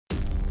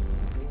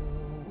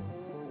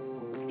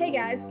Hey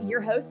guys,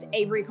 your host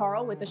Avery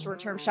Carl with the Short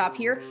Term Shop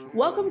here.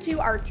 Welcome to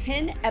our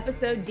 10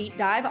 episode deep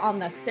dive on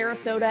the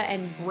Sarasota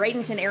and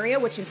Bradenton area,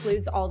 which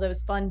includes all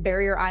those fun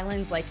barrier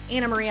islands like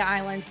Anna Maria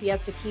Island,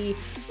 Siesta Key,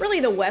 really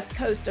the west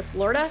coast of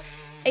Florida.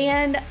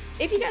 And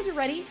if you guys are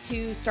ready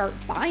to start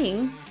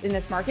buying in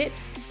this market,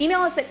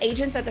 email us at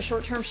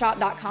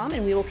agents@theshorttermshop.com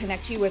and we will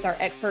connect you with our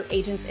expert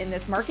agents in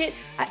this market.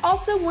 I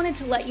also wanted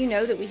to let you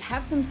know that we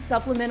have some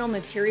supplemental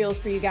materials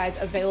for you guys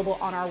available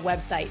on our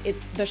website.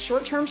 It's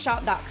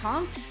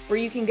theshorttermshop.com, where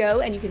you can go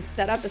and you can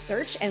set up a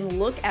search and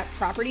look at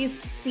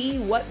properties, see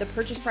what the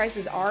purchase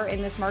prices are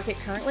in this market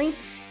currently.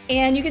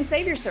 And you can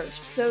save your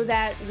search so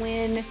that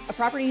when a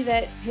property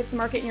that hits the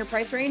market in your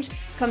price range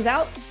comes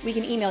out, we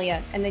can email you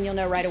and then you'll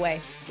know right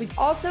away. We've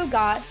also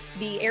got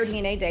the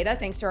AirDNA data,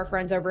 thanks to our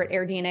friends over at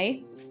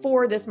AirDNA,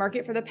 for this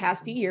market for the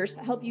past few years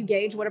to help you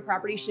gauge what a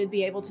property should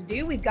be able to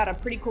do. We've got a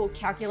pretty cool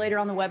calculator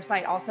on the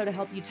website also to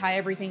help you tie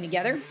everything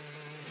together.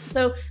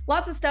 So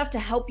lots of stuff to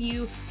help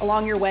you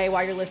along your way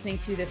while you're listening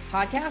to this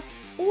podcast,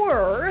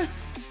 or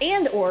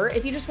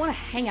if you just want to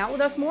hang out with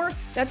us more,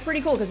 that's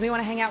pretty cool because we want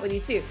to hang out with you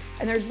too.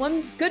 And there's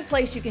one good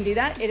place you can do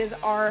that. It is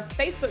our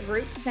Facebook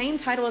group, same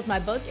title as my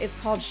book. It's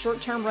called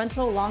Short-Term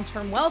Rental,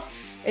 Long-Term Wealth.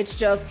 It's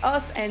just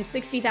us and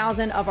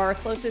 60,000 of our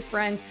closest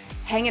friends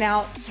hanging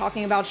out,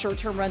 talking about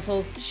short-term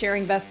rentals,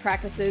 sharing best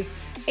practices,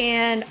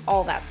 and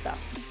all that stuff.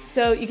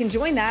 So you can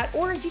join that,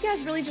 or if you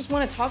guys really just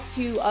want to talk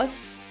to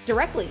us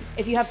directly,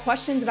 if you have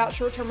questions about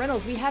short-term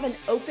rentals, we have an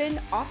open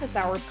office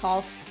hours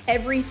call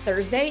every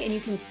Thursday, and you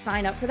can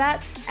sign up for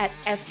that at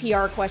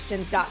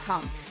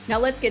strquestions.com. Now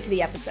let's get to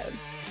the episode.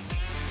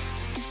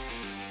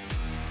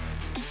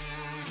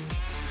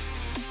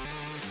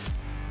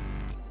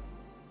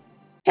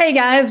 Hey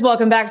guys,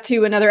 welcome back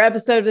to another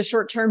episode of the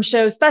Short Term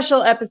Show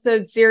special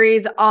episode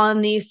series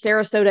on the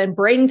Sarasota and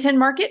Bradenton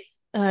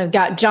markets. I've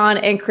got John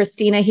and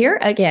Christina here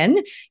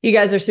again. You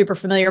guys are super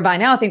familiar by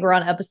now. I think we're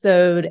on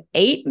episode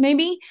 8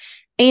 maybe.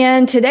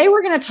 And today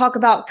we're going to talk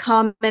about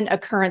common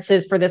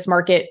occurrences for this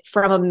market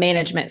from a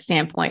management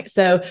standpoint.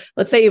 So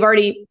let's say you've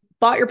already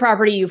bought your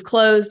property, you've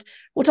closed.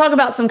 We'll talk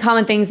about some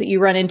common things that you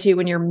run into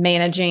when you're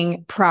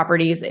managing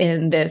properties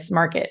in this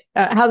market.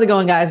 How's it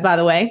going, guys, by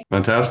the way?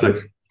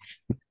 Fantastic.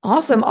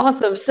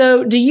 Awesome.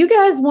 So do you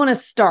guys want to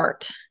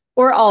start,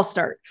 or I'll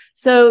start?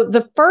 So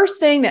the first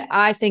thing that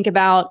I think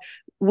about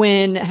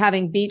when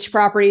having beach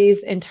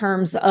properties in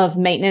terms of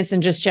maintenance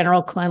and just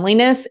general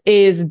cleanliness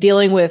is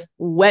dealing with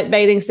wet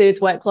bathing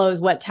suits, wet clothes,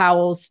 wet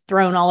towels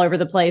thrown all over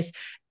the place,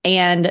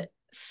 and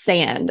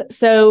sand.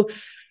 So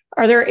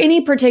are there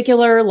any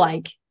particular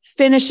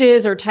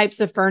finishes or types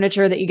of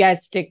furniture that you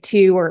guys stick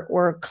to,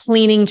 or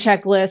cleaning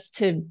checklists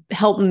to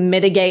help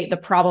mitigate the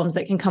problems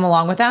that can come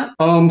along with that?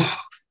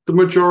 The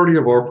majority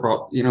of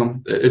our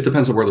it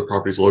depends on where the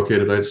property is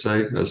located, I'd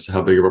say, as to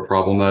how big of a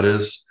problem that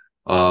is.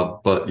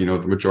 But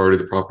the majority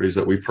of the properties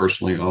that we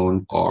personally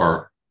own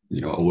are,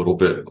 a little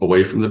bit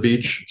away from the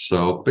beach.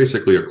 So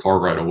basically a car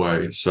ride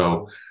away.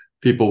 So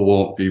people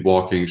won't be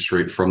walking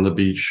straight from the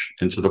beach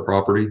into the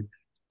property.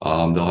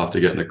 They'll have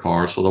to get in a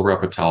car. So they'll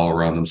wrap a towel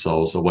around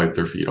themselves. They'll wipe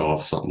their feet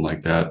off, something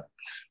like that.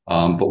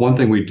 But one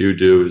thing we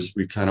do is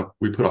we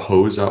put a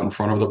hose out in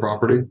front of the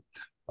property.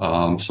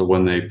 So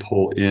when they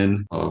pull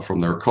in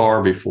from their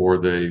car, before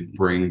they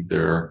bring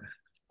their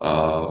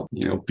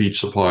beach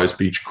supplies,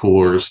 beach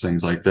coolers,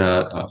 things like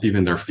that,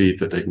 even their feet,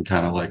 that they can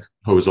kind of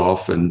hose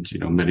off and,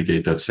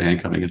 mitigate that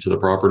sand coming into the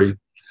property.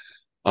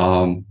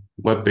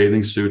 Wet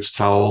bathing suits,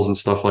 towels and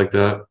stuff like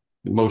that.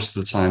 Most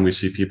of the time we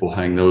see people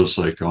hang those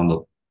on the,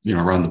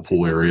 around the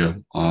pool area,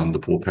 on the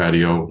pool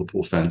patio, the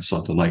pool fence,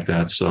 something like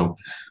that. So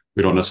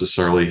we don't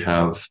necessarily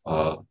have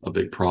a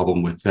big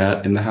problem with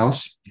that in the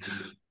house.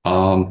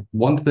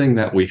 One thing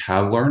that we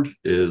have learned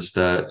is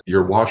that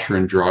your washer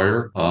and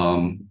dryer,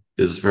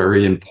 is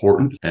very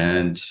important.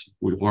 And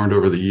we've learned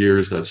over the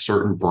years that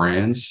certain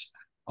brands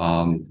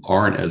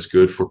aren't as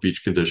good for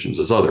beach conditions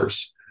as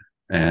others.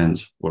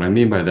 And what I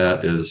mean by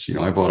that is,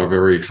 I bought a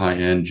very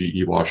high-end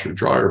GE washer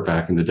dryer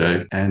back in the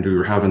day, and we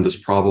were having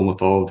this problem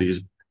with all of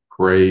these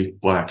gray,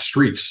 black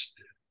streaks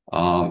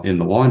in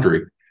the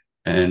laundry.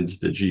 And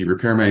the GE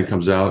repairman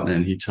comes out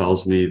and he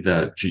tells me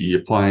that GE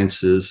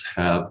appliances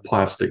have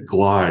plastic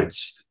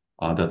glides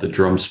that the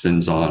drum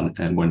spins on.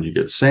 And when you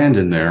get sand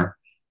in there,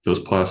 those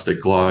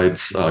plastic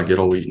glides get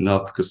all eaten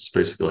up, because it's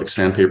basically like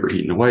sandpaper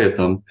eating away at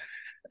them,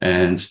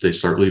 and they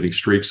start leaving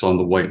streaks on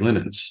the white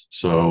linens.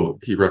 So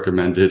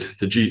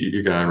the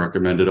GE guy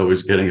recommended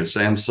always getting a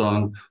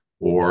Samsung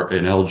or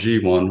an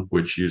LG one,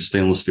 which use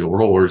stainless steel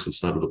rollers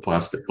instead of the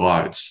plastic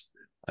glides.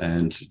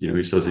 And,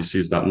 he says he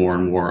sees that more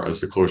and more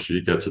as the closer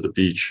you get to the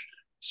beach.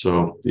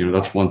 So,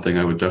 that's one thing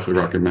I would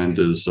definitely recommend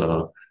is,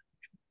 a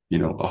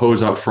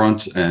hose out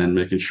front, and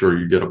making sure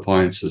you get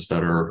appliances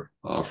that are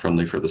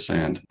friendly for the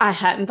sand. I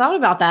hadn't thought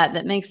about that.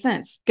 That makes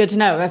sense. Good to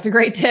know. That's a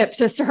great tip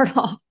to start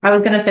off. I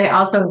was going to say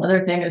also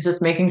another thing is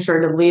just making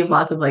sure to leave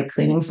lots of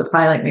cleaning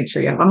supply, make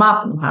sure you have a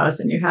mop in the house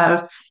and you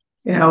have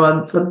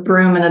a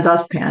broom and a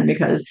dustpan,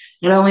 because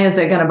not only is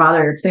it going to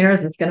bother your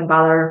cleaners, it's going to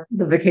bother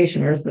the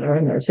vacationers that are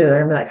in there too. They're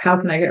going to be like, how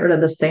can I get rid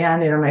of the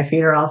sand? My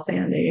feet are all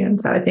sandy. And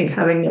so I think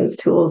having those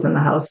tools in the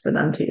house for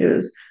them to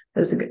use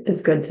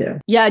is good too.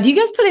 Yeah. Do you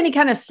guys put any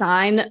kind of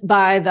sign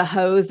by the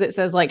hose that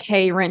says like,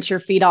 hey, rinse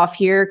your feet off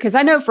here? Because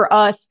I know for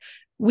us,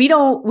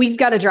 we've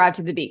got to drive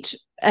to the beach.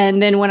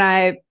 And then when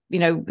I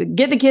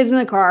get the kids in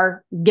the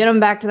car, get them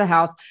back to the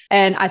house.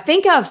 And I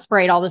think I've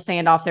sprayed all the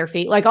sand off their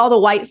feet. Like all the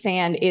white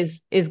sand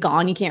is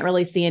gone. You can't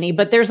really see any,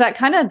 but there's that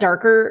kind of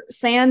darker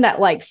sand that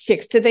like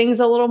sticks to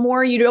things a little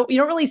more. You don't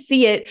really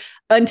see it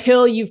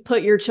until you've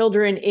put your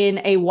children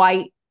in a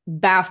white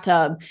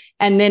bathtub.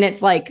 And then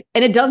it's like,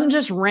 and it doesn't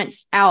just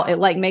rinse out. It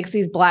like makes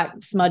these black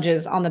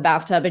smudges on the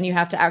bathtub, and you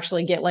have to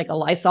actually get like a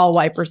Lysol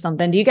wipe or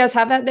something. Do you guys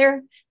have that there?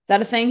 Is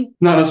that a thing?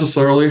 Not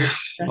necessarily.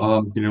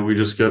 Okay. We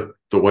just get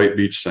the white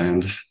beach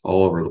sand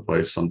all over the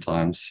place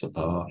sometimes.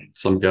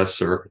 Some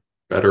guests are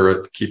better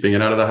at keeping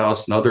it out of the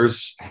house than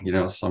others.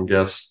 Some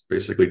guests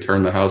basically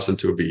turn the house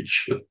into a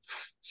beach.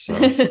 So,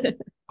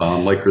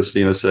 like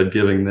Christina said,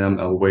 giving them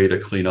a way to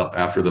clean up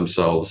after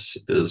themselves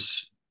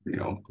is,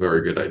 a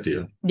very good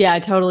idea. Yeah, I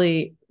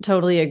totally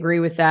agree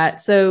with that.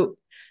 So,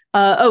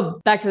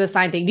 back to the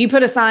sign thing. Do you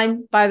put a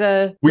sign by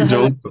the? We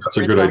don't, but that's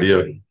a good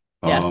idea.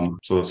 Yeah.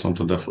 So that's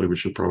something definitely we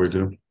should probably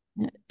do.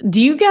 Do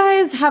you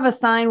guys have a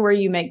sign where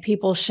you make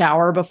people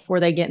shower before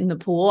they get in the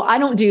pool? I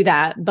don't do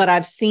that, but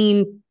I've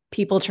seen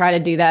people try to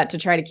do that to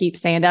try to keep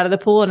sand out of the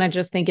pool. And I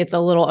just think it's a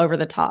little over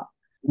the top.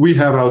 We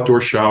have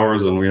outdoor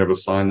showers and we have a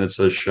sign that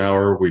says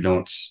shower. We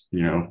don't,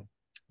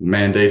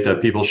 mandate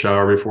that people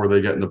shower before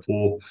they get in the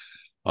pool.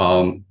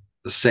 The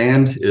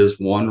sand is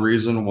one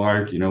reason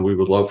why, we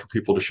would love for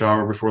people to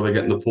shower before they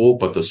get in the pool,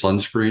 but the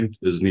sunscreen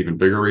is an even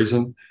bigger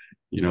reason.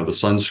 The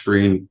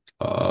sunscreen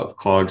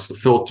clogs the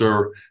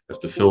filter.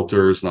 If the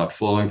filter is not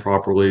flowing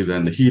properly,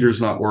 then the heater's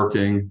not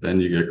working.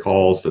 Then you get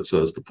calls that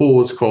says the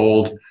pool is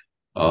cold.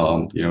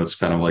 It's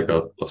kind of like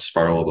a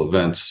spiral of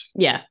events.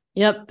 Yeah.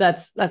 Yep.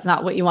 That's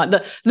not what you want.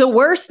 The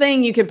worst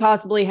thing you could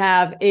possibly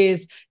have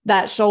is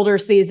that shoulder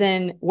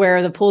season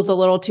where the pool's a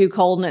little too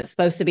cold and it's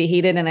supposed to be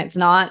heated and it's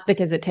not,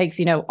 because it takes,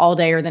 all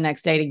day or the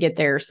next day to get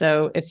there.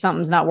 So if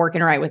something's not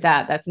working right with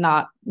that, that's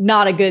not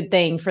a good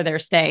thing for their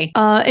stay.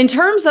 In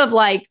terms of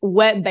like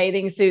wet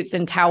bathing suits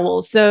and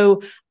towels.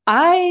 So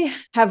I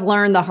have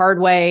learned the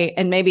hard way,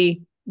 and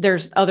maybe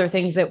there's other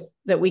things that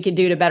we could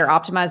do to better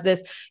optimize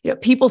this.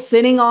 People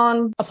sitting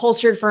on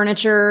upholstered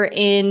furniture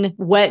in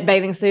wet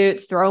bathing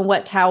suits, throwing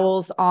wet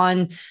towels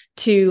on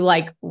to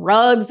like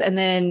rugs, and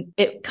then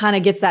it kind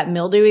of gets that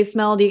mildewy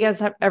smell. Do you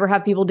guys ever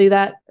have people do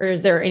that? Or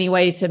is there any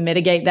way to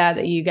mitigate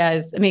that you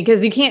guys,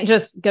 because you can't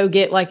just go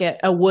get like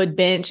a wood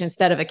bench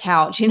instead of a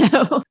couch,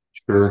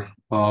 Sure.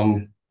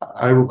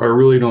 I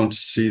really don't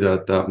see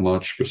that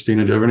much.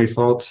 Christina, do you have any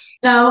thoughts?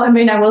 No,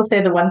 I will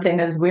say the one thing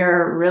is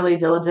we're really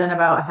diligent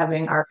about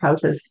having our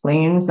couches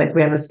cleaned. Like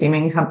we have a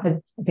steaming company,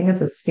 I think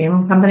it's a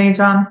steam company,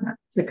 John,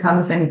 that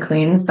comes and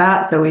cleans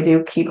that. So we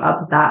do keep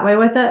up that way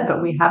with it,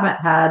 but we haven't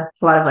had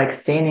a lot of like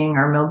staining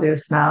or mildew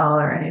smell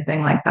or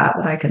anything like that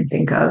I can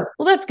think of.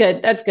 Well, that's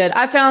good. That's good.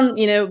 I found,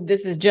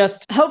 this is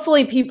just,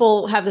 hopefully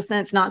people have the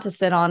sense not to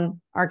sit on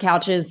our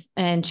couches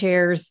and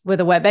chairs with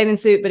a wet bathing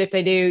suit. But if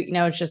they do,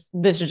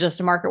 this is just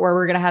a market where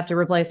we're going to have to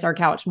replace our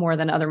couch more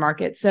than other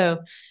markets. So,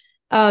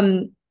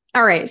 all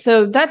right.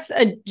 So that's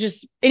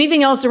just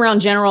anything else around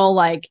general,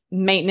 like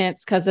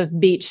maintenance because of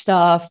beach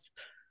stuff,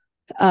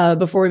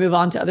 before we move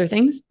on to other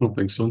things? I don't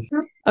think so.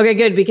 Okay,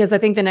 good. Because I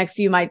think the next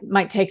few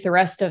might take the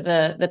rest of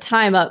the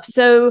time up.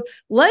 So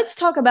let's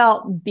talk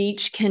about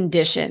beach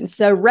conditions.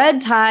 So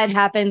red tide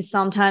happens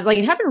sometimes, like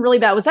it happened really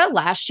bad. Was that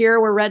last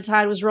year where red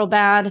tide was real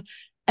bad?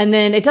 And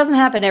then it doesn't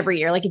happen every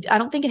year. Like I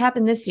don't think it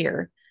happened this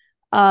year.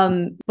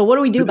 But what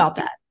do we do about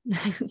that?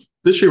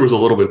 This year was a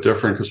little bit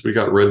different because we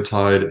got red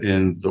tide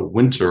in the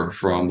winter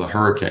from the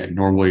hurricane.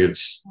 Normally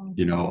it's,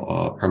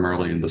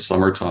 primarily in the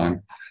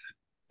summertime.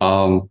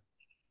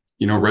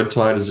 Red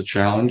tide is a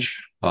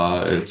challenge.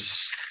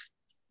 It's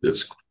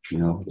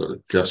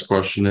guests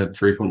question it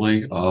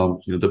frequently.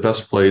 The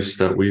best place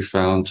that we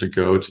found to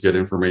go to get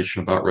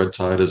information about red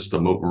tide is the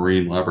Mote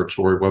Marine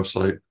Laboratory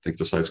website. I think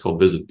the site's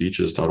called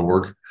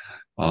visitbeaches.org.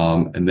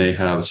 And they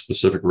have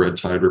specific red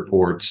tide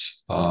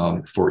reports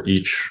for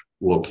each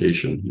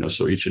location.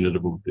 So each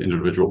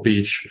individual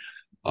beach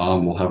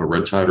will have a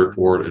red tide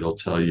report. It'll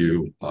tell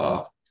you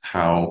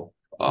how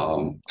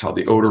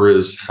the odor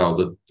is, how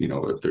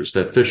if there's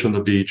dead fish on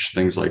the beach,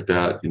 things like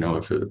that,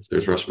 if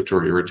there's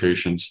respiratory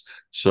irritations.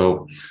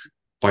 So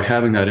by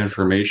having that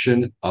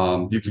information,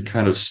 you can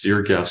kind of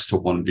steer guests to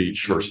one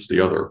beach versus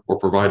the other, or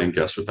providing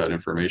guests with that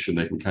information,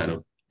 they can kind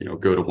of,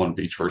 go to one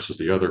beach versus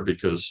the other,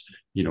 because,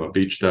 a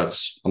beach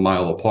that's a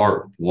mile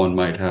apart, one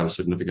might have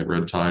significant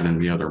red tide and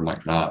the other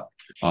might not.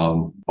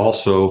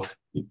 Also,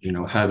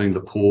 having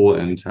the pool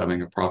and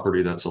having a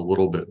property that's a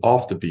little bit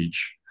off the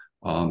beach,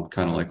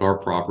 kind of like our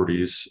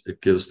properties,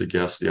 it gives the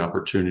guests the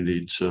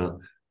opportunity to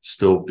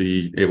still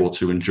be able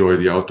to enjoy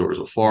the outdoors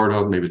of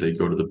Florida. Maybe they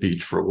go to the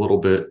beach for a little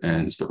bit,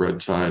 and the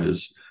red tide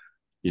is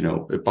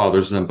it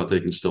bothers them, but they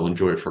can still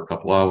enjoy it for a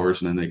couple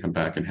hours, and then they come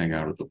back and hang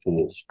out at the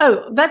pools.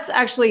 Oh, that's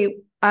actually,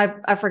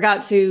 I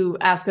forgot to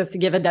ask us to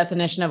give a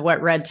definition of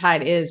what red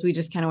tide is. We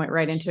just kind of went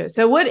right into it.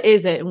 So what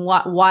is it, and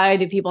why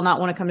do people not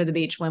want to come to the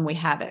beach when we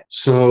have it?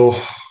 So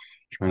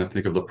trying to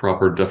think of the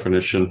proper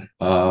definition.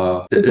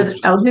 It's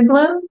algae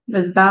bloom?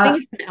 Is that? I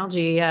think it's an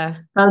algae, yeah.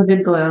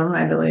 Algae bloom,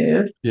 I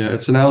believe. Yeah,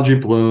 it's an algae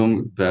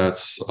bloom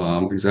that's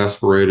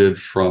exacerbated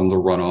from the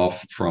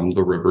runoff from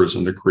the rivers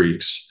and the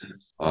creeks.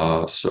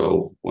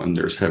 So when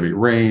there's heavy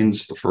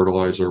rains, the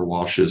fertilizer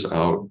washes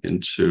out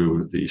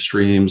into the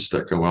streams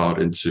that go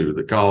out into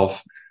the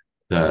Gulf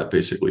that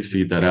basically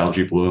feed that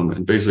algae bloom.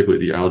 And basically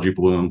the algae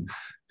bloom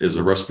is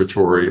a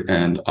respiratory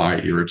and eye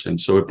irritant.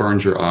 So it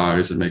burns your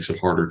eyes, it makes it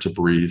harder to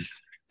breathe,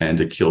 and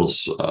it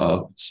kills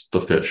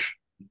the fish.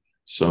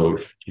 So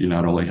you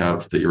not only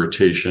have the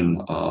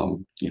irritation,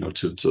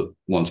 to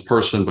one's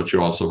person, but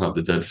you also have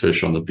the dead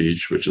fish on the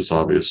beach, which is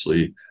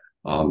obviously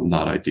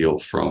not ideal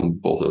from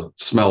both a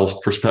smell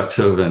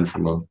perspective and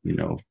from a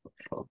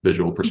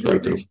visual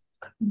perspective.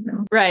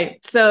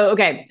 Right. So,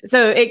 okay.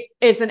 So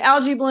it's an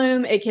algae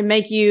bloom. It can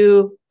make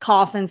you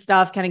cough and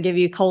stuff, kind of give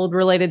you cold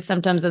related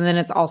symptoms. And then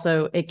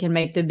it can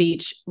make the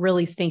beach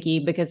really stinky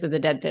because of the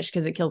dead fish,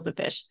 because it kills the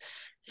fish.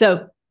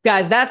 So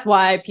guys, that's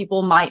why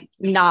people might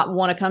not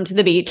want to come to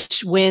the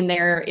beach when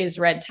there is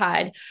red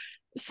tide.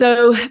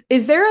 So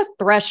is there a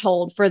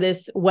threshold for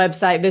this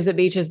website,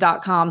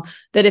 visitbeaches.com,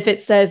 that if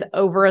it says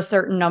over a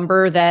certain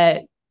number,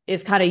 that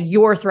is kind of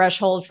your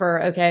threshold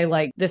for, okay,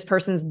 like this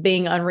person's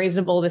being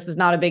unreasonable, this is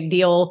not a big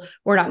deal,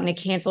 we're not going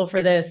to cancel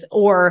for this,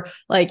 or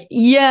like,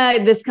 yeah,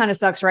 this kind of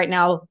sucks right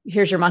now,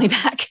 here's your money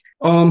back?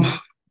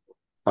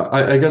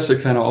 I guess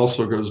it kind of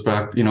also goes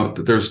back,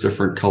 there's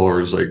different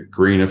colors, like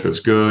green if it's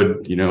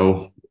good,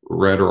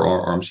 red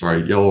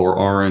yellow or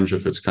orange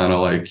if it's kind of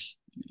like,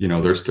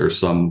 there's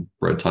some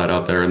red tide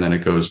out there, and then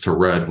it goes to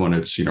red when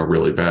it's,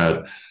 really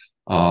bad.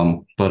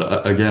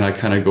 But again, I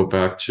kind of go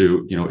back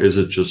to, is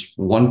it just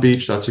one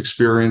beach that's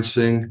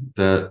experiencing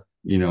that,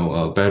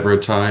 bad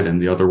red tide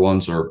and the other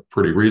ones are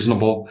pretty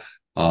reasonable?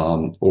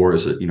 Or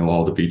is it,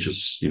 all the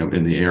beaches,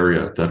 in the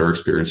area that are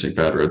experiencing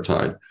bad red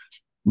tide?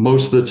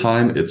 Most of the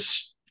time,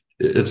 it's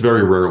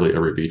very rarely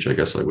every beach, I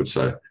guess I would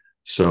say.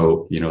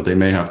 So, they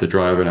may have to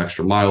drive an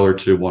extra mile or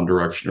two one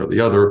direction or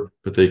the other,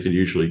 but they can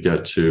usually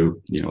get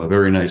to, a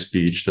very nice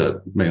beach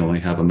that may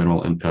only have a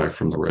minimal impact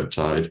from the red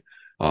tide.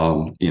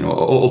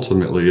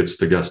 Ultimately, it's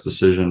the guest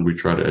decision. We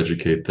try to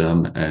educate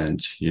them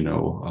and,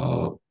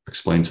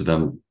 explain to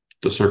them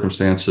the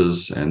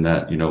circumstances and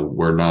that,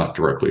 we're not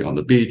directly on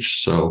the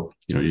beach. So,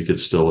 you could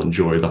still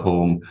enjoy the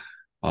home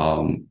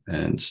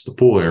and the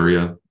pool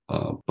area.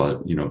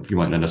 But, you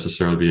might not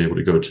necessarily be able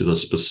to go to the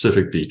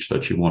specific beach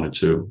that you wanted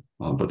to,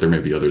 but there may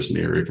be others in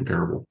the area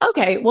comparable.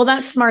 Okay. Well,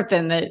 that's smart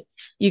then, that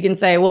you can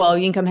say, well,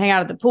 you can come hang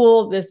out at the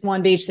pool. This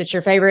one beach that's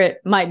your favorite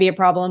might be a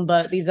problem,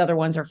 but these other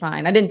ones are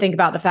fine. I didn't think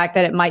about the fact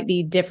that it might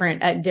be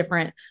different at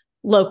different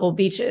local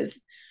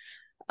beaches.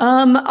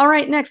 All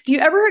right. Next, do you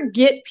ever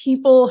get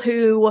people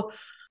who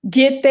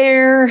get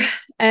there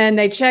and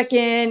they check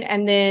in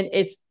and then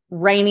it's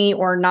rainy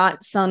or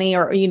not sunny,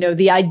 or,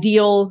 the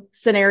ideal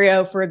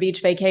scenario for a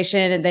beach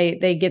vacation, and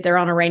they get there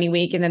on a rainy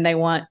week and then they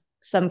want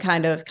some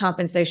kind of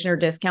compensation or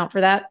discount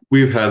for that?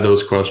 We've had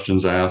those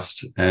questions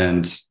asked,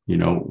 and,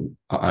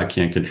 I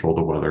can't control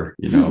the weather,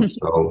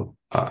 so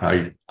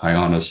I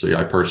honestly,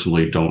 I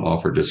personally don't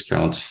offer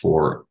discounts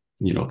for,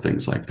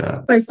 things like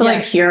that. I feel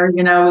like here,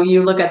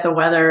 you look at the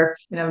weather,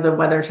 the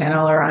weather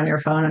channel or on your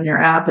phone, on your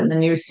app, and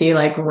then you see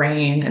like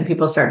rain and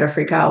people start to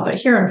freak out. But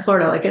here in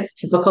Florida, like it's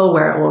typical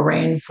where it will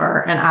rain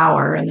for an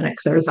hour and then it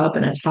clears up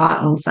and it's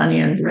hot and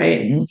sunny and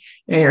great. And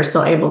you're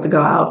still able to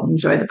go out and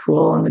enjoy the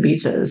pool and the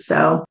beaches.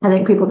 So I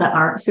think people that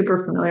aren't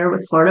super familiar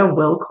with Florida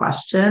will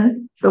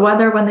question the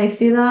weather when they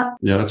see that.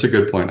 Yeah, that's a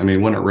good point. I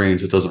mean, when it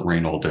rains, it doesn't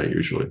rain all day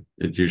usually.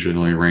 It usually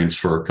only rains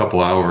for a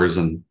couple hours,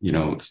 and,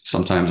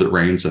 sometimes it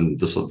rains and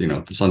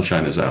the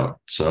sunshine is out.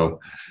 So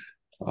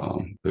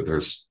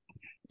there's.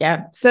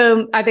 Yeah.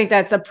 So I think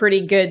that's a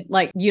pretty good,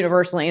 like,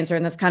 universal answer.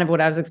 And that's kind of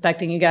what I was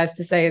expecting you guys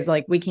to say, is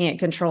like, we can't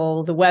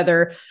control the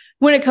weather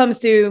when it comes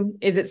to,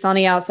 is it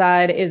sunny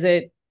outside? Is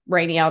it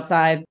rainy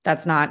outside?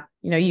 That's not,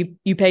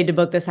 you paid to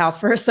book this house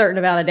for a certain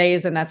amount of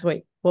days, and that's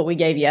what we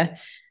gave you.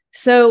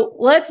 So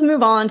let's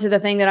move on to the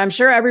thing that I'm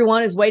sure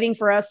everyone is waiting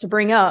for us to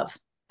bring up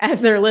as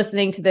they're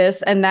listening to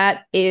this. And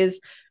that is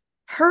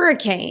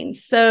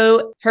hurricanes.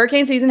 So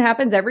hurricane season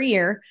happens every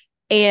year.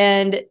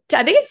 And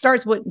I think it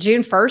starts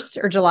June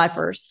 1st or July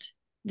 1st.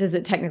 Does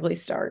it technically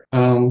start?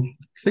 I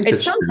think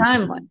it's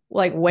sometime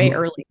like way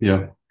early.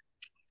 Yeah.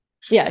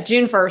 Yeah,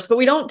 June 1st. But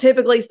we don't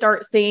typically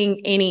start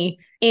seeing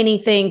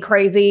anything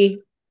crazy.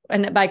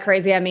 And by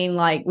crazy, I mean,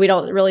 like,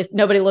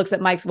 nobody looks at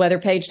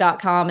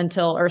mikesweatherpage.com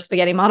or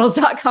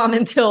spaghettimodels.com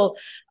until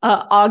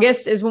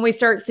August is when we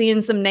start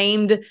seeing some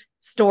named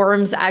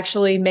storms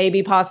actually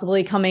maybe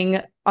possibly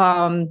coming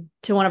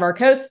to one of our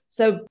coasts.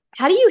 So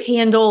how do you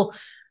handle,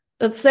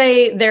 let's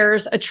say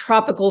there's a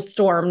tropical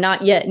storm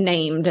not yet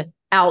named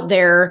out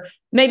there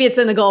maybe it's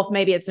in the Gulf,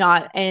 maybe it's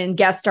not. And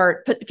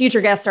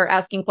future guests start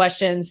asking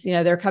questions.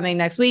 They're coming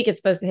next week. It's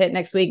supposed to hit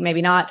next week,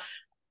 maybe not.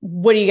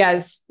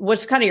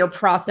 What's kind of your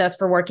process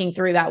for working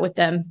through that with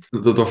them?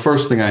 The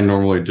first thing I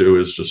normally do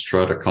is just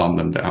try to calm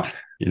them down,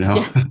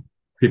 Yeah.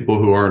 People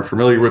who aren't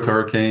familiar with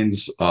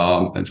hurricanes,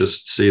 and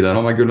just see that,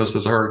 oh my goodness,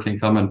 there's a hurricane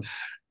coming.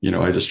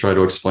 I just try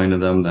to explain to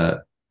them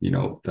that,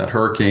 that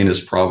hurricane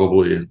is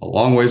probably a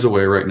long ways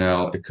away right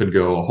now. It could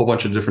go a whole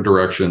bunch of different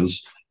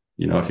directions.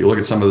 If you look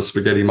at some of the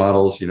spaghetti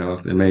models,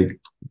 it may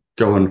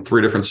go in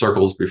 3 different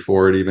circles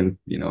before it even,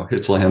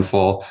 hits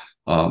landfall.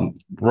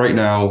 Right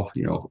now,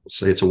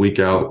 say it's a week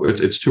out,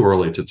 it's too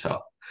early to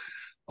tell.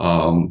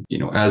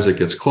 As it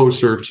gets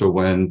closer to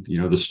when,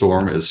 the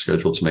storm is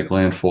scheduled to make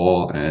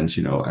landfall, and,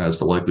 as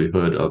the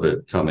likelihood of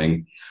it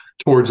coming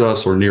towards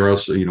us or near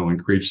us,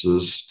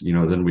 increases,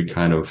 then we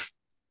kind of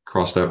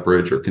cross that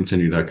bridge or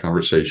continue that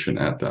conversation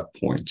at that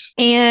point.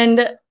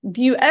 And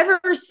do you ever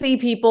see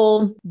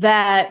people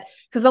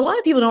because a lot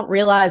of people don't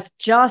realize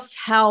just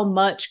how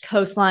much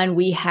coastline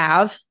we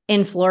have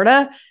in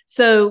Florida.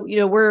 So,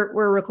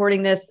 we're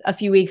recording this a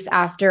few weeks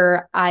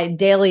after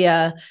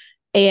Idalia,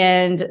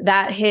 and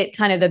that hit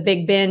kind of the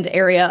Big Bend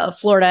area of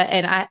Florida.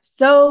 And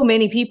so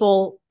many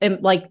people,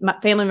 like my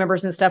family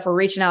members and stuff, were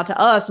reaching out to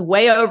us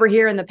way over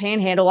here in the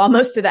Panhandle,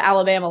 almost to the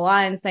Alabama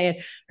line, saying,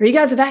 "Are you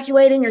guys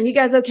evacuating? Are you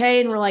guys okay?"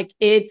 And we're like,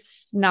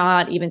 "It's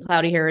not even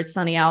cloudy here. It's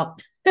sunny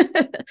out."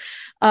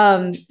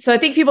 So I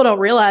think people don't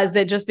realize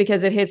that just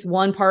because it hits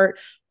one part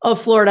of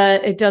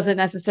Florida, it doesn't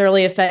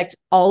necessarily affect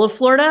all of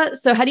Florida.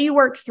 So how do you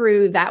work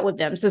through that with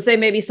them? So say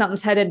maybe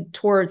something's headed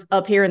towards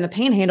up here in the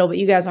Panhandle, but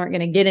you guys aren't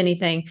going to get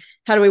anything.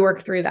 How do we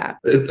work through that?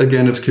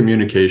 Again, it's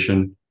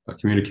communication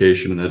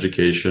and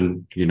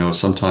education.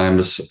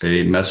 Sometimes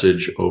a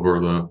message over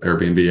the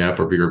Airbnb app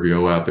or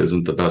VRBO app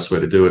isn't the best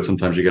way to do it.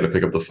 Sometimes you got to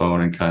pick up the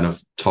phone and kind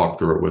of talk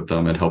through it with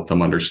them and help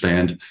them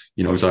understand,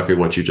 exactly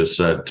what you just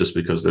said. Just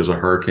because there's a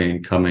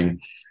hurricane coming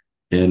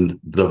in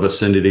the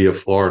vicinity of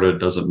Florida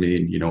doesn't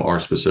mean, our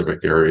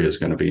specific area is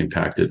going to be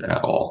impacted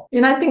at all.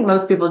 I think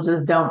most people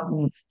just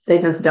don't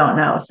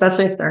know,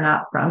 especially if they're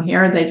not from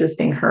here. They just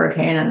think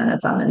hurricane, and then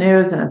it's on the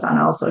news and it's on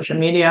all social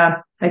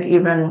media. Like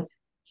even,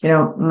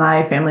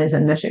 my family's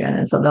in Michigan,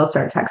 and so they'll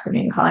start texting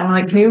me and calling. I'm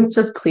like, can you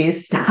just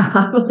please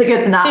stop? Like,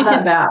 it's not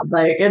that bad.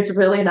 Like, it's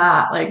really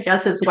not. Like,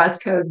 yes, it's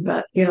West Coast,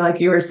 but like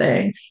you were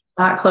saying,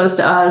 not close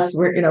to us.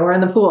 We're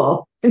in the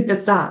pool.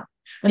 Just stop.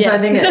 And yes. So I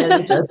think it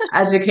is just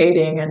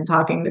educating and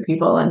talking to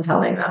people and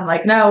telling them,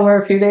 like, no,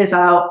 we're a few days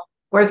out.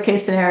 Worst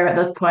case scenario at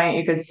this point,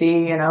 you could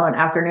see, an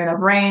afternoon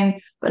of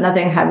rain, but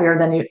nothing heavier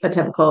than a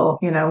typical,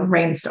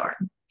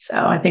 rainstorm. So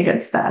I think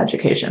it's the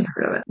education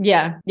part of it.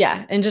 Yeah.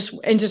 Yeah. And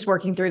just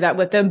working through that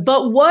with them.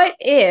 But what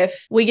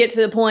if we get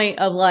to the point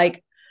of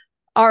like,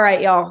 all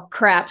right, y'all,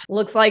 crap,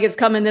 looks like it's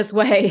coming this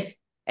way,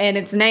 and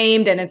it's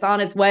named and it's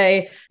on its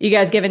way. You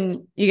guys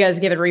giving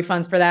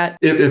refunds for that?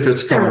 If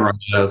it's coming right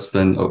at us,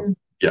 then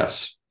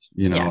yes.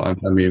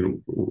 I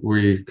mean,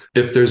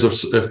 if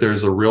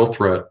there's a real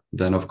threat,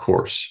 then of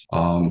course,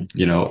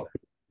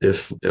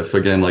 if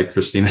again, like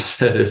Christina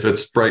said, if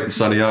it's bright and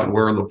sunny out and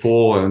we're in the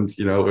pool and,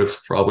 it's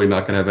probably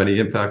not going to have any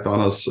impact on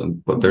us,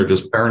 but they're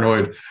just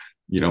paranoid,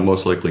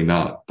 most likely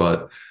not.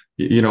 But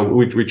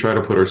we try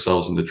to put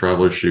ourselves in the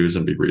traveler's shoes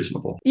and be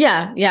reasonable.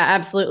 Yeah. Yeah,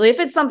 absolutely. If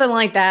it's something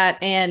like that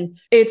and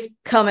it's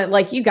coming,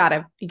 like you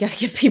gotta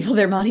give people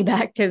their money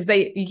back, because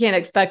you can't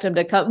expect them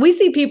to come. We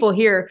see people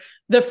here,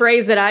 the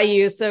phrase that I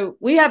use. So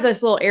we have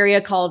this little area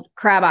called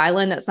Crab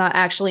Island. That's not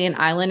actually an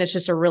island. It's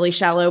just a really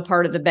shallow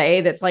part of the bay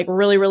that's like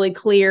really, really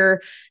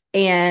clear.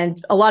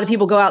 And a lot of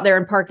people go out there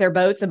and park their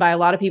boats. And by a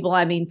lot of people,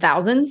 I mean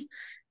thousands.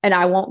 And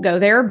I won't go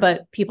there,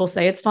 but people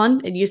say it's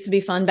fun. It used to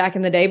be fun back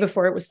in the day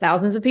before it was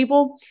thousands of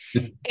people.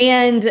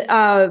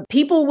 And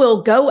people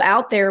will go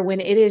out there when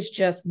it is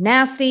just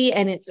nasty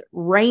and it's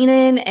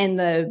raining and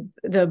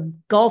the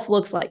Gulf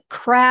looks like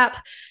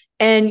crap.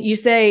 And you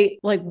say,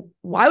 like,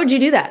 why would you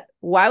do that?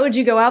 Why would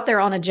you go out there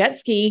on a jet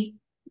ski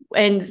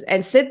and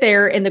sit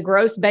there in the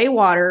gross bay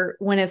water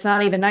when it's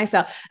not even nice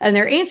out? And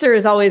their answer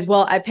is always,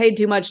 well, I paid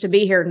too much to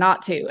be here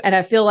not to. And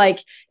I feel like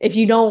if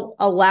you don't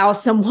allow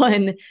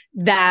someone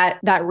that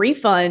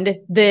refund,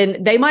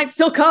 then they might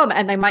still come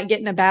and they might get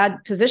in a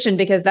bad position,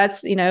 because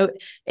that's,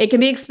 it can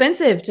be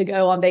expensive to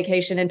go on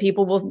vacation, and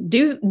people will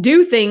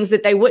do things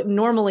that they wouldn't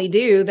normally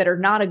do that are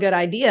not a good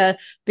idea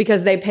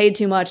because they paid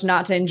too much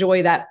not to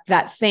enjoy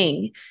that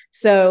thing.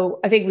 So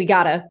I think we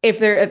gotta, if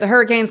the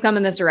hurricanes come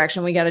in this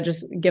direction, we gotta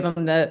just give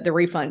them the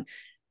refund.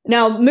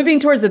 Now, moving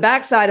towards the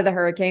backside of the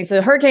hurricane. So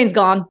the hurricane's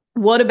gone.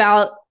 What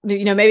about,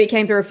 maybe it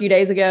came through a few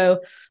days ago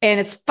and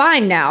it's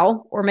fine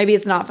now, or maybe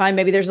it's not fine.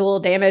 Maybe there's a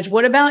little damage.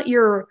 What about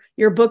your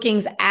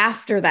bookings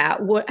after that?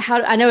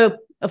 I know,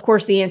 of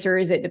course, the answer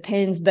is it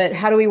depends, but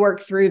how do we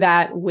work through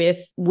that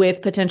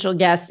with potential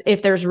guests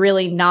if there's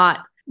really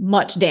not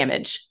much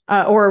damage,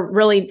 or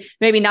really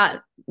maybe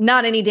not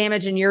any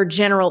damage in your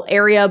general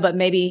area, but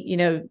maybe,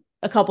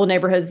 a couple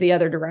neighborhoods the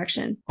other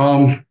direction?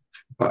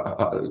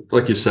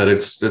 Like you said,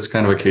 it's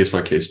kind of a case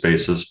by case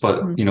basis,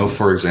 but,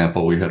 for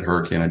example, we had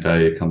Hurricane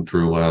Idalia come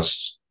through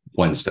last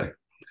Wednesday.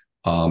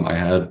 I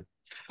had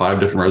 5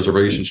 different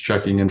reservations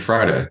checking in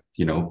Friday.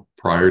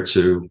 Prior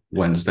to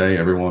Wednesday,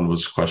 everyone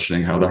was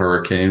questioning how the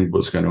hurricane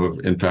was going to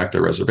impact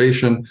their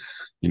reservation.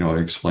 I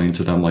explained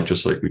to them,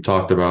 just like we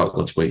talked about,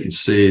 let's wait and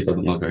see. It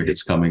doesn't look like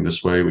it's coming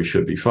this way. We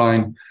should be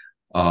fine.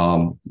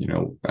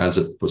 As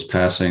it was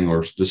passing, or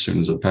as soon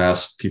as it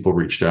passed, people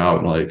reached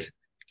out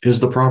is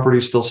the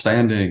property still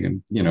standing?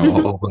 And,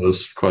 all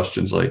those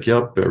questions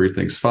yep,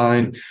 everything's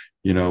fine.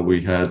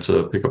 We had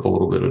to pick up a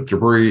little bit of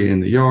debris in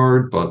the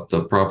yard, but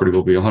the property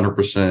will be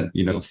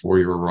 100%, for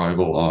your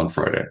arrival on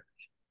Friday.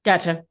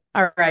 Gotcha.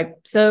 All right.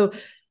 So,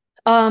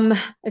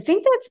 I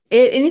think that's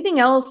it. Anything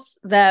else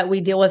that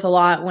we deal with a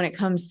lot when it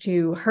comes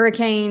to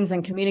hurricanes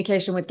and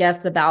communication with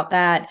guests about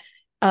that,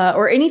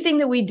 or anything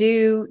that we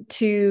do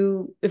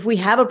if we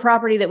have a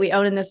property that we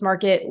own in this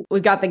market,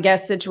 we've got the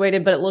guests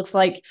situated, but it looks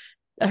like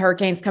the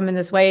hurricane's coming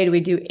this way. Do we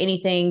do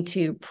anything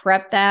to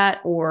prep that,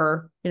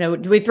 or, do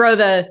we throw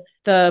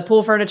the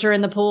pool furniture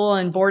in the pool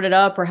and board it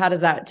up, or how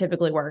does that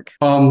typically work?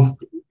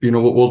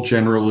 We'll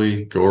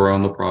generally go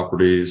around the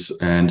properties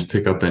and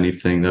pick up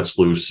anything that's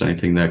loose,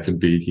 anything that could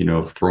be,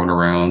 thrown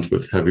around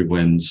with heavy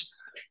winds.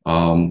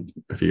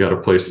 If you got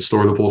a place to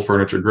store the pool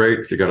furniture, great.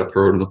 If you got to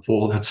throw it in the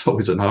pool, that's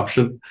always an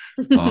option.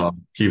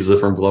 Keeps it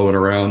from blowing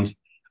around.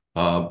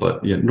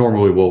 But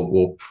normally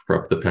we'll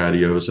prep the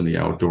patios and the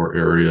outdoor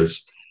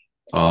areas,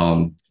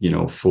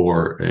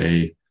 for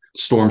a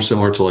storm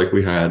similar to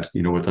we had,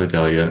 with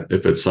Idalia.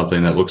 If it's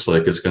something that looks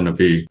like it's going to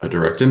be a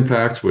direct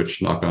impact,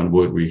 which, knock on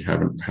wood, we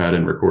haven't had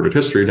in recorded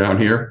history down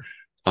here,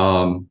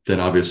 then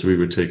obviously we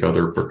would take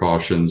other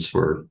precautions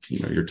where,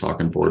 you're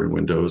talking board and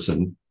windows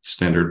and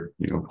standard,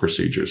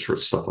 procedures for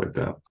stuff like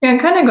that. Yeah, and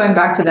kind of going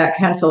back to that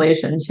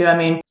cancellation too. I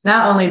mean,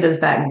 not only does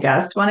that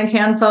guest want to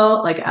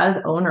cancel, as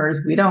owners,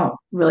 we don't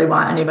really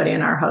want anybody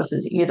in our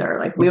houses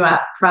either. We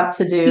want prep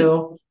to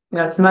do.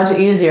 It's much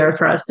easier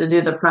for us to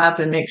do the prep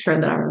and make sure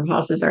that our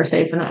houses are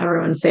safe and that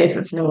everyone's safe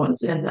if no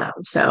one's in them.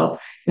 So,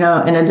 in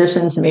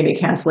addition to maybe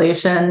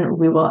cancellation,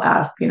 we will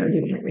ask, do you want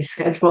to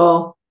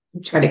reschedule?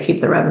 Try to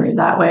keep the revenue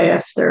that way.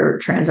 If their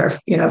trans are,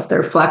 if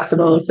they're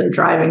flexible, if they're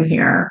driving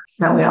here,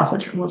 then we also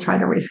will try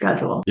to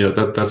reschedule. Yeah,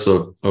 that's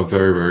a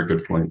very, very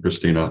good point,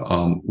 Christina.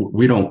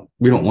 We don't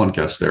want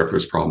guests there if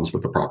there's problems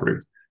with the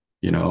property.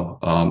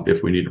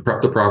 If we need to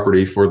prep the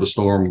property for the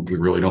storm, we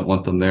really don't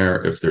want them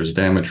there. If there's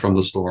damage from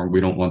the storm,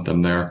 we don't want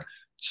them there.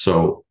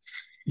 So,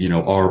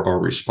 our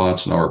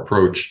response and our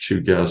approach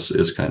to guests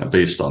is kind of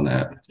based on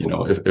that.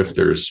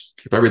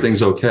 If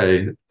everything's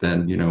okay,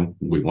 then,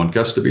 we want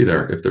guests to be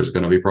there. If there's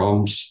going to be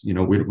problems,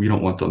 we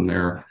don't want them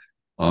there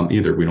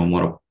either. We don't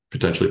want to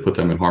potentially put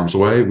them in harm's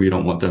way. We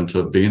don't want them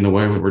to be in the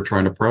way when we're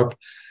trying to prep.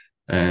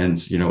 And,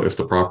 if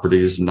the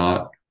property is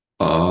not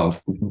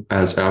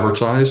as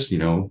advertised,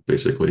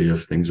 basically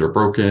if things are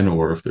broken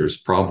or if there's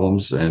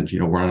problems and,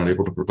 we're not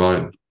able to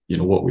provide,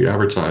 what we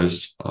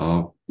advertised,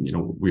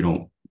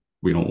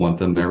 we don't want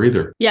them there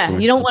either. Yeah. So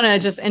you don't want to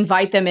just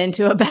invite them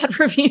into a bad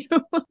review.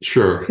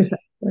 Sure.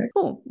 Exactly.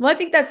 Cool. Well, I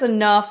think that's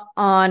enough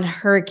on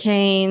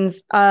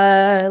hurricanes.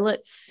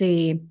 Let's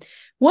see.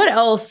 What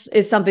else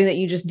is something that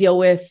you just deal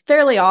with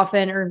fairly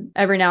often or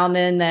every now and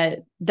then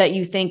that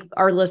you think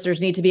our listeners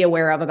need to be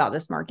aware of about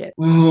this market?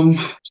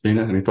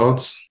 Stina, any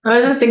thoughts? I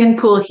was just thinking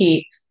pool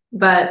heat,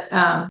 but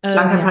John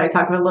can probably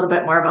talk a little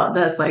bit more about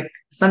this.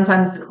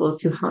 Sometimes the pool is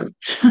too hot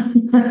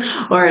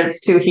or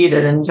it's too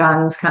heated, and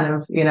John's kind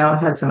of,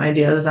 had some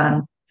ideas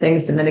on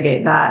things to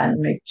mitigate that and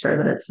make sure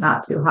that it's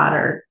not too hot,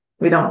 or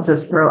we don't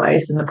just throw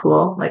ice in the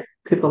pool.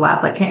 People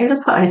laugh, can't you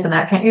just put ice in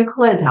that? Can't you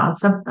cool it down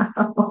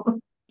somehow?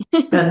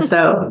 And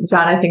so,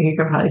 John, I think you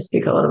can probably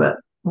speak a little bit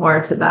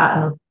more to that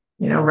and,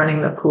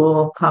 running the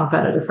pool pump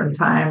at a different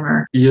time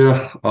or.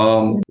 Yeah.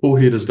 Pool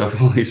heat is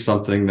definitely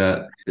something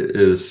that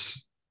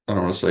is, I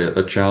don't want to say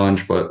a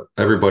challenge, but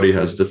everybody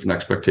has different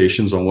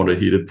expectations on what a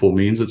heated pool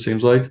means. It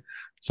seems like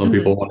some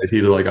people want it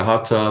heated like a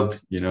hot tub,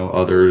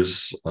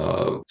 others,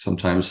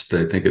 sometimes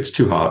they think it's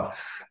too hot.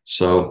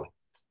 So,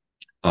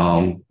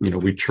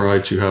 we try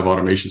to have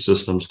automation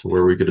systems to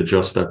where we could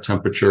adjust that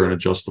temperature and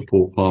adjust the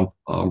pool pump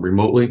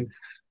remotely.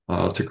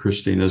 To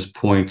Christina's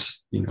point,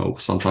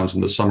 sometimes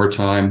in the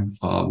summertime,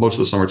 most of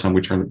the summertime,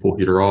 we turn the pool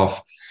heater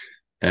off.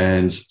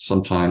 And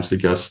sometimes the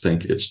guests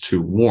think it's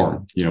too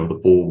warm. The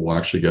pool will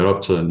actually get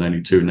up to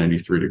 92,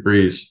 93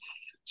 degrees.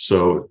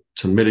 So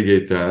to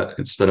mitigate that,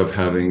 instead of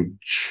having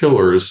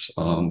chillers,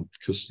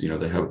 because,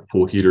 they have a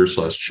pool heater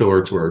 /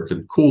 chiller to where it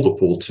can cool the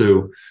pool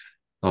too.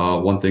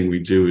 One thing we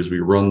do is we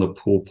run the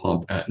pool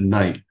pump at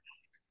night.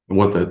 And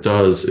what that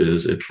does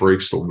is it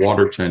breaks the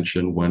water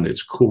tension when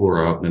it's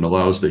cooler out and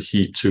allows the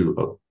heat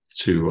to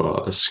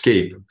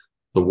escape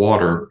the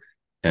water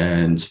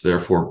and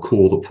therefore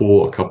cool the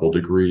pool a couple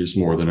degrees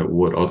more than it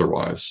would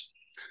otherwise.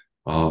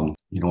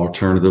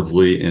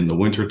 Alternatively, in the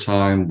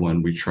wintertime,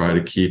 when we try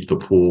to keep the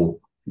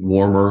pool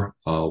warmer,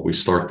 we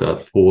start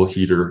the pool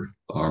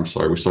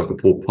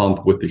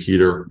pump with the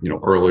heater,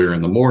 earlier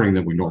in the morning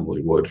than we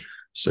normally would.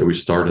 So we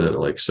started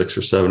at 6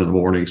 or 7 in the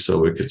morning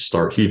so it could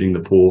start heating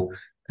the pool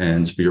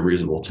and be a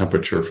reasonable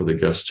temperature for the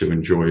guests to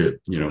enjoy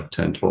it,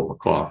 10, 12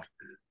 o'clock.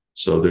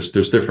 So there's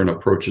different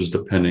approaches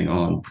depending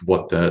on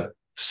what that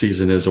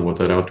season is and what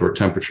that outdoor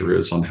temperature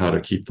is on how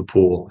to keep the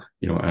pool,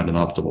 at an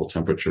optimal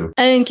temperature.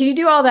 And can you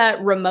do all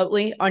that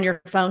remotely on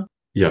your phone?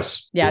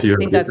 Yes. Yeah, I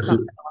think that's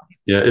something.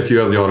 Yeah, if you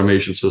have the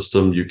automation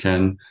system, you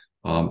can.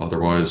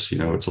 Otherwise,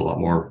 it's a lot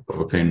more of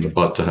a pain in the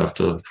butt to have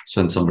to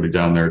send somebody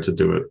down there to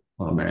do it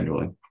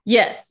manually.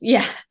 Yes.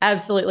 Yeah,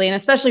 absolutely. And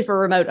especially for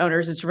remote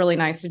owners, it's really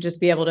nice to just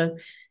be able to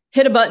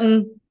hit a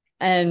button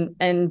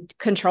and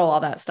control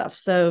all that stuff.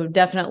 So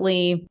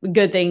definitely a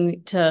good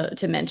thing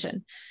to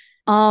mention.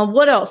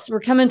 What else? We're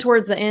coming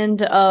towards the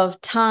end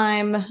of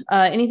time.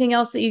 Anything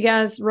else that you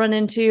guys run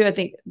into? I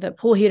think the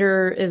pool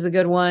heater is a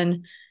good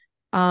one.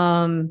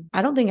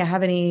 I don't think I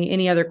have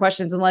any other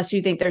questions, unless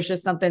you think there's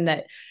just something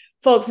that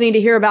folks need to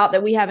hear about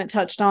that we haven't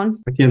touched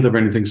on. I can't have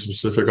anything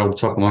specific off the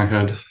top of my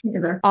head.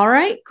 Either. All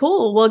right,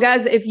 cool. Well,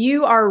 guys, if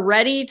you are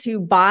ready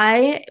to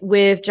buy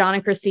with John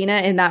and Christina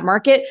in that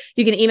market,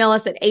 you can email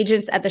us at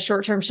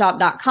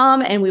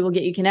agents@theshorttermshop.com and we will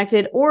get you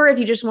connected. Or if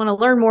you just want to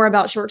learn more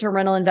about short-term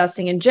rental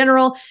investing in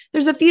general,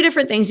 there's a few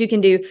different things you can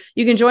do.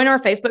 You can join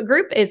our Facebook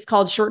group. It's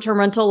called Short-Term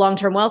Rental,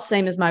 Long-Term Wealth,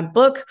 same as my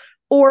book.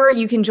 Or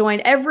you can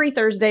join every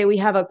Thursday. We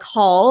have a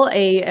call,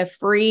 a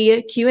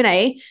free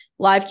Q&A,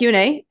 live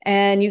Q&A,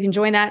 and you can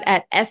join that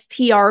at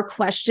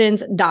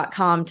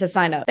strquestions.com to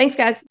sign up. Thanks,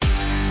 guys.